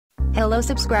Hello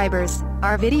subscribers,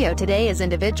 our video today is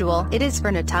individual, it is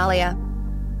for Natalia.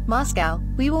 Moscow,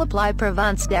 we will apply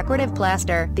Provence decorative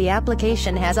plaster, the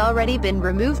application has already been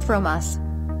removed from us.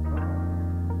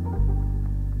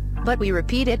 But we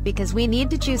repeat it because we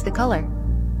need to choose the color.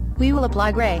 We will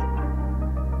apply gray.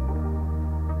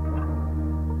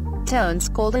 Tones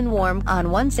cold and warm on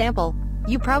one sample.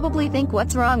 You probably think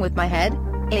what's wrong with my head?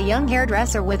 A young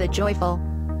hairdresser with a joyful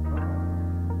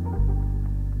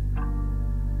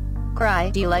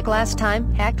cry. Do you like last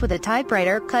time? Hacked with a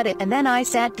typewriter, cut it, and then I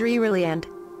sat brilliant.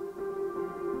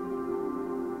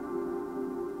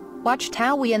 Watched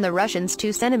how we and the Russians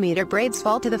 2-centimeter braids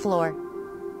fall to the floor.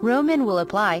 Roman will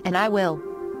apply, and I will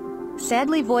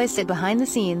sadly voice it behind the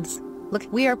scenes. Look,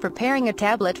 we are preparing a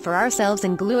tablet for ourselves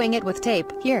and gluing it with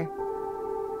tape. Here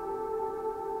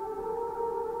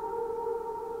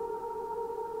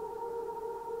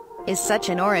is such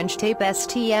an orange tape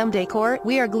STM decor.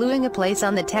 We are gluing a place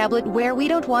on the tablet where we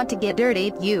don't want to get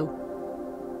dirty. You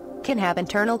can have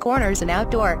internal corners and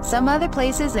outdoor, some other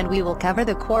places, and we will cover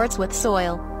the quartz with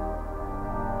soil.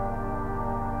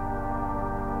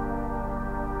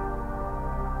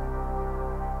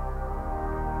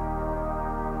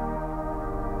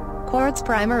 Quartz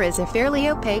primer is a fairly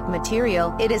opaque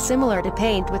material. It is similar to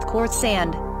paint with quartz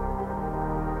sand.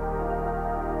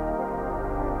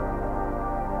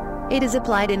 It is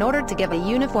applied in order to give a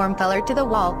uniform color to the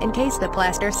wall, in case the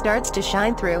plaster starts to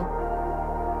shine through.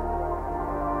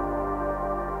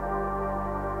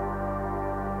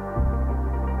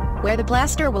 Where the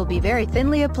plaster will be very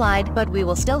thinly applied, but we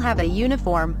will still have a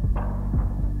uniform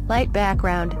light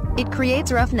background. It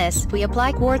creates roughness. We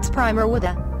apply quartz primer with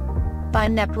a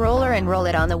fine nepped roller and roll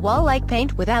it on the wall like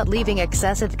paint without leaving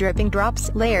excessive dripping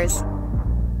drops, layers.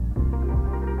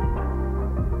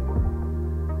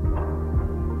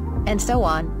 And so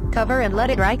on. Cover and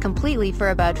let it dry completely for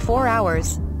about 4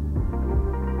 hours.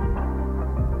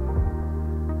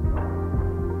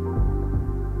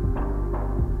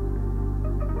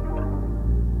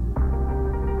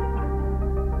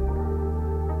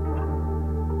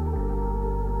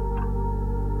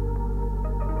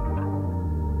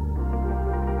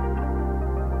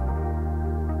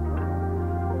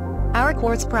 Our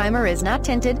quartz primer is not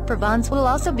tinted. Provence will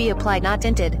also be applied not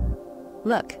tinted.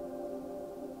 Look.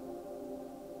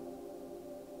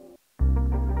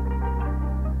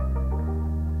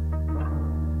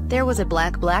 There was a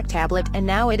black tablet, and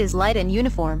now it is light and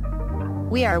uniform.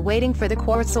 We are waiting for the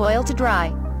quartz oil to dry.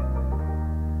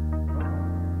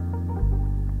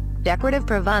 Decorative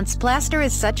Provence plaster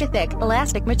is such a thick,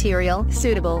 elastic material,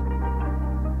 suitable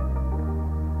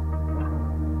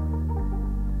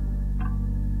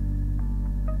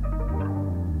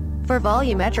for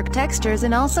volumetric textures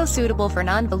and also suitable for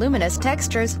non-voluminous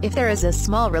textures. If there is a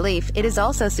small relief, it is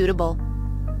also suitable.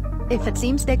 If it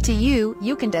seems thick to you,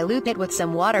 you can dilute it with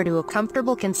some water to a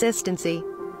comfortable consistency.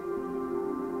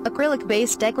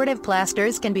 Acrylic-based decorative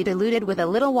plasters can be diluted with a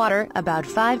little water, about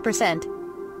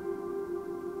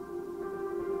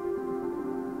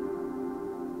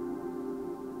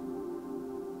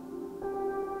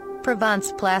 5%.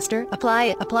 Provence plaster,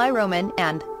 apply Roman,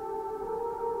 and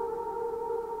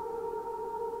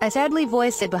I sadly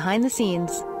voiced it behind the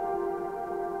scenes.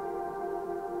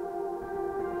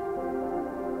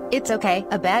 It's okay,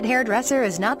 a bad hairdresser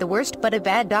is not the worst, but a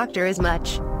bad doctor is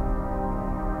much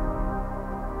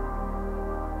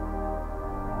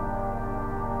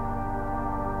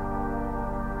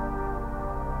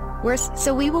worse,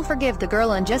 so we will forgive the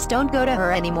girl and just don't go to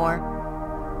her anymore.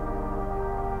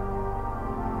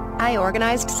 I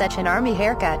organized such an army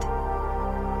haircut.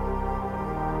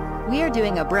 We are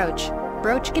doing a brooch.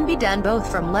 Brooch can be done both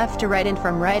from left to right and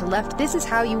from right to left. This is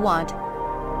how you want.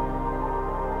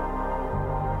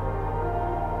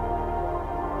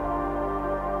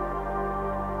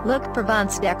 Look,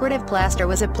 Provence decorative plaster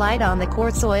was applied on the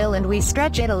quartz oil and we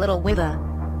stretch it a little with a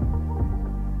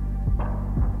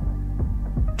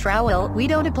trowel. We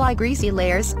don't apply greasy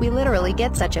layers, we literally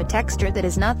get such a texture that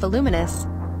is not voluminous.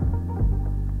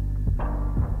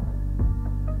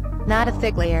 Not a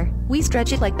thick layer, we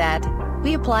stretch it like that.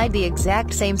 We applied the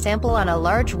exact same sample on a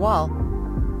large wall.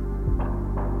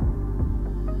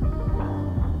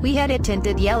 We had it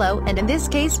tinted yellow, and in this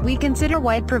case we consider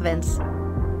white Provence.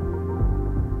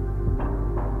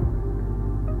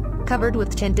 Covered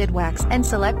with tinted wax, and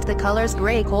select the colors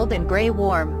gray cold and gray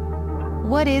warm.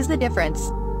 What is the difference?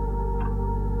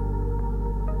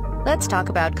 Let's talk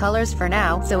about colors for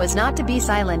now, so as not to be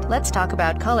silent. Let's talk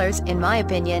about colors. In my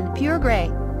opinion, pure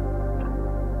gray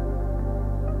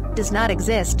does not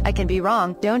exist. I can be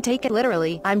wrong, don't take it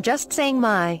literally, I'm just saying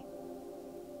my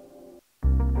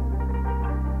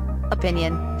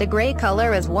opinion, the gray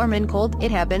color is warm and cold.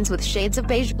 It happens with shades of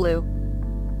beige blue.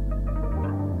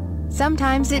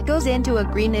 Sometimes it goes into a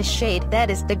greenish shade, that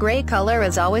is, the gray color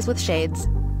is always with shades.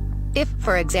 If,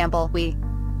 for example, we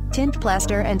tint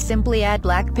plaster and simply add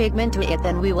black pigment to it,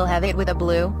 then we will have it with a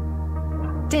blue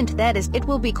tint, that is, it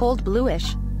will be cold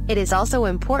bluish. It is also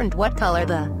important what color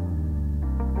the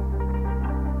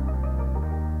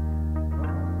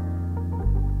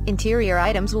interior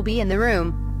items will be in the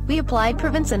room. We applied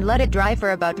Provence and let it dry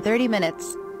for about 30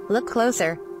 minutes. Look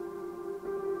closer.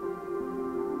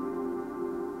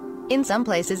 In some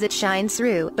places it shines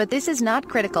through, but this is not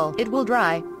critical, it will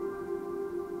dry.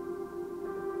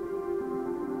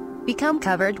 Become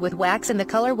covered with wax and the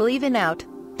color will even out.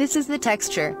 This is the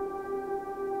texture.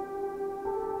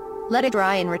 Let it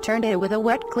dry and return to it with a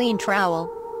wet, clean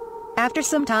trowel. After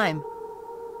some time,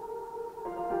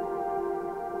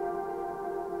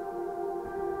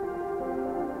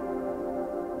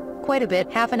 quite a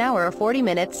bit, half an hour or 40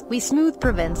 minutes, we smooth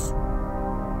Provence.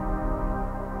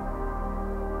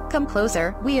 Come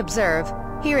closer, we observe.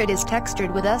 Here it is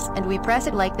textured with us, and we press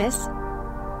it like this.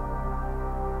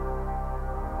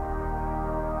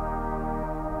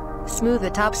 Smooth the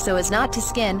tops so as not to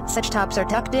skin, such tops are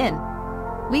tucked in.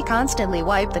 We constantly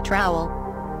wipe the trowel.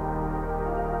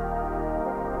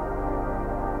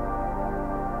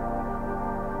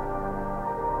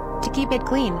 To keep it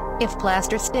clean, if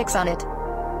plaster sticks on it,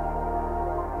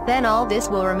 then all this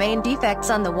will remain defects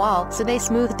on the wall, so they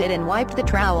smoothed it and wiped the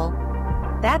trowel.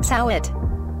 That's how it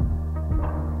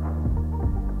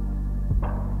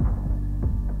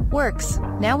works.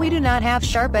 Now we do not have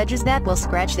sharp edges that will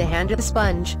scratch the hand of the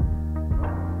sponge,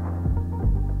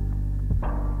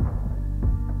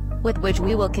 with which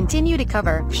we will continue to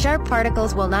cover. Sharp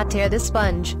particles will not tear the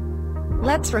sponge.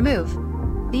 Let's remove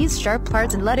these sharp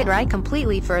parts and let it dry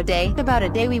completely for a day. About a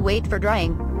day we wait for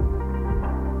drying.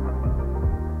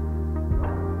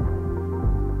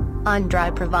 On dry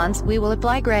Provence, we will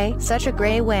apply gray. Such a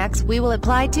gray wax, we will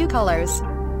apply 2 colors.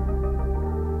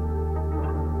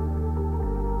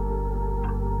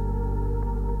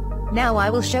 Now I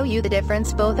will show you the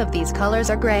difference. Both of these colors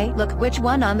are gray. Look, which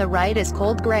one on the right is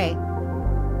cold gray.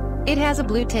 It has a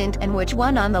blue tint, and which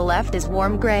one on the left is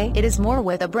warm gray. It is more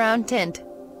with a brown tint.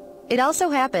 It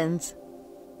also happens,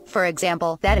 for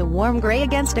example, that a warm gray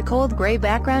against a cold gray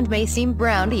background may seem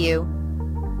brown to you,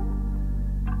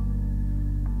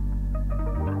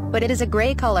 but it is a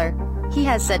gray color. He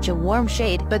has such a warm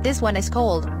shade, but this one is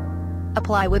cold.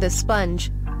 Apply with a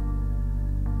sponge.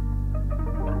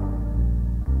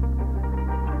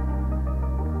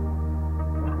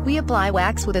 We apply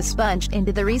wax with a sponge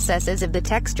into the recesses of the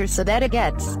texture so that it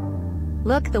gets.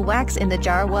 Look, the wax in the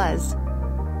jar was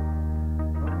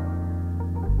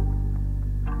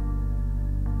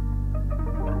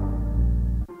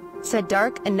said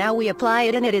dark, and now we apply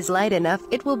it and it is light enough,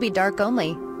 it will be dark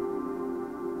only.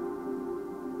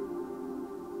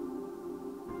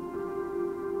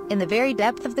 In the very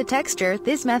depth of the texture,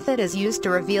 this method is used to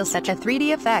reveal such a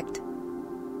 3D effect.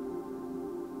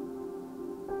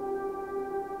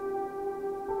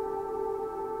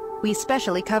 We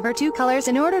specially cover 2 colors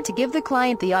in order to give the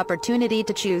client the opportunity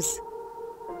to choose.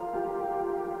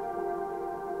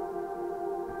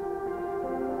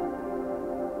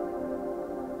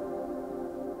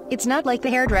 It's not like the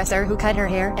hairdresser who cut her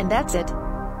hair and that's it.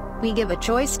 We give a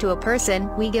choice to a person,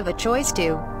 we give a choice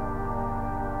to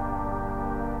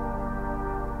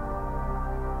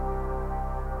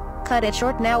cut it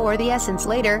short now or the essence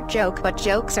later. Joke, but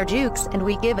jokes are jukes, and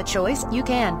we give a choice. You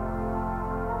can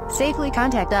safely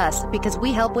contact us, because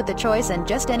we help with the choice and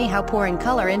just anyhow pouring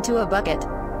color into a bucket.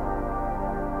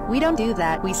 We don't do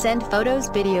that, we send photos,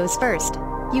 videos first.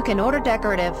 You can order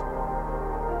decorative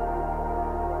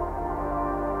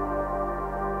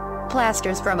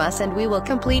plasters from us and we will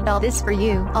complete all this for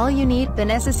you. All you need, the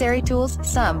necessary tools,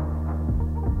 some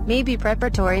maybe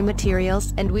preparatory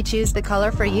materials, and we choose the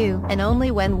color for you, and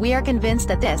only when we are convinced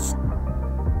that this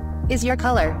is your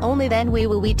color, only then we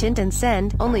will tint and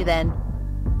send, only then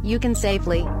you can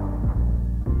safely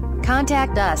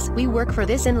contact us. We work for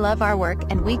this and love our work,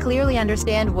 and we clearly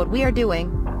understand what we are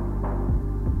doing.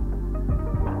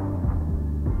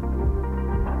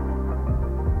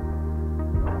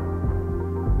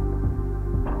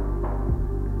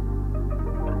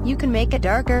 You can make it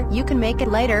darker, you can make it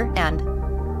lighter, and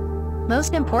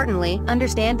most importantly,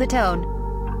 understand the tone.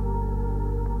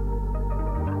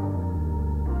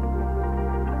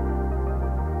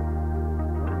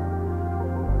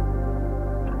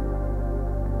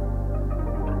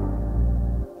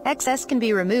 Excess can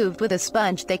be removed with a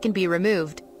sponge, they can be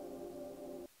removed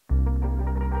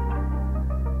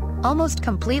almost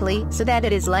completely, so that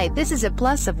it is light. This is a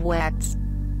plus of wax,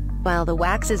 while the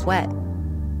wax is wet.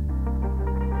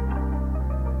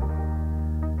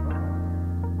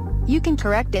 You can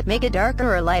correct it, make it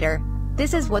darker or lighter.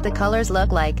 This is what the colors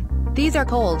look like. These are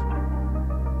cold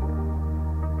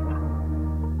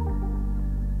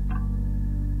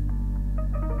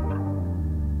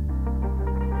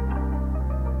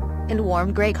and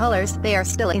warm gray colors. They are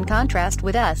still in contrast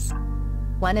with us.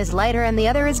 One is lighter and the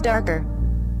other is darker.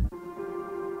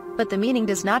 But the meaning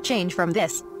does not change from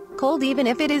this. Cold, even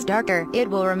if it is darker, it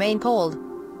will remain cold.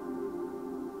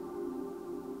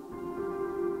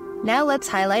 Now let's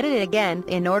highlight it again,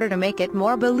 in order to make it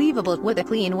more believable, with a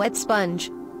clean wet sponge.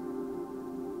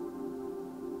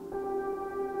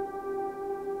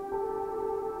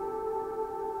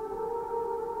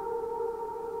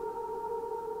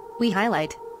 We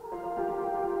highlight.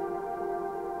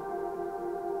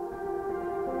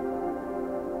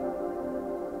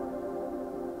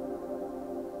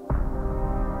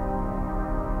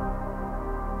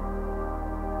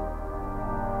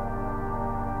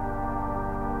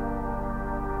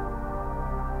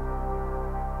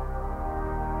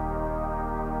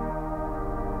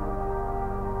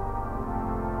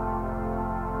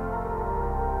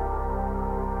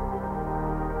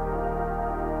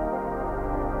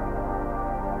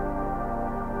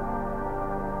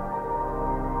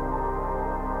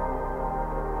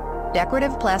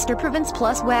 Decorative plaster prevents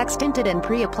plus wax tinted and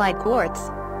pre-applied quartz.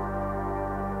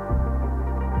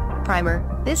 Primer.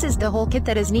 This is the whole kit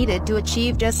that is needed to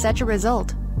achieve just such a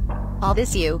result. All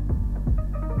this you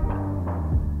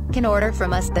can order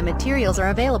from us. The materials are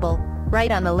available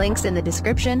right on the links in the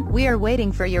description. We are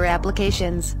waiting for your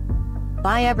applications.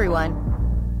 Bye everyone.